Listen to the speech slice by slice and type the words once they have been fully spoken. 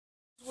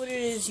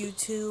is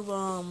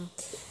YouTube.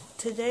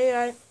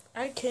 Today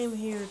I came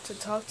here to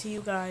talk to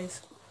you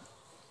guys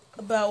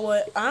about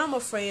what I'm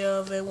afraid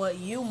of and what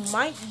you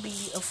might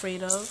be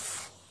afraid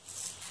of.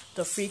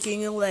 The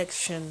freaking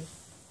election.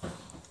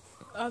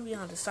 I'll be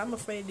honest, I'm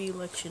afraid of the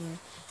election.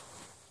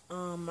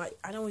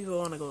 I don't even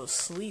want to go to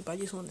sleep. I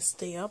just want to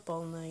stay up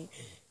all night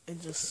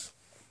and just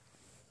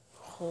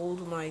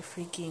hold my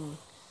freaking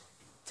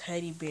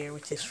teddy bear,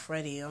 which is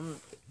Freddy. I'm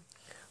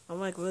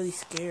like really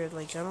scared.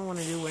 Like, I don't want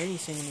to do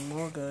anything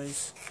anymore,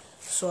 guys.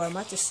 So I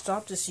might just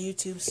stop this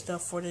YouTube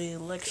stuff for the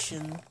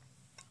election.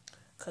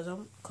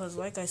 Cause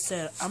like I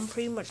said, I'm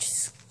pretty much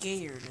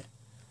scared.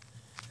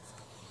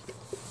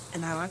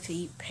 And I like to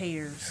eat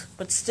pears.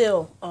 But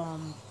still,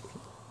 I'm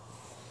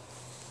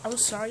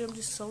sorry, I'm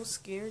just so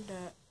scared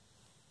that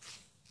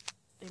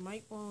they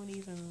won't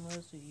even let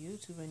us do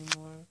YouTube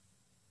anymore.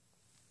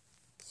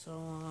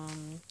 So,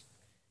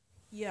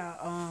 yeah,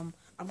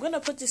 I'm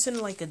gonna put this in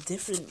like a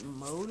different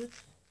mode.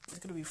 It's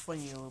gonna be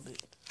funny a little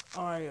bit.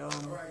 Alright,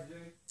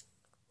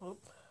 oh,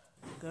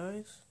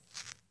 guys,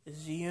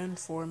 it's the end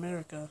for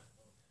America.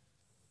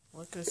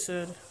 Like I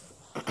said,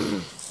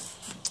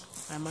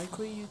 I might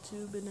quit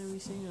YouTube and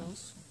everything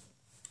else.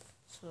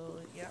 So,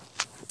 yeah.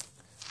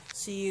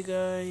 See you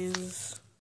guys.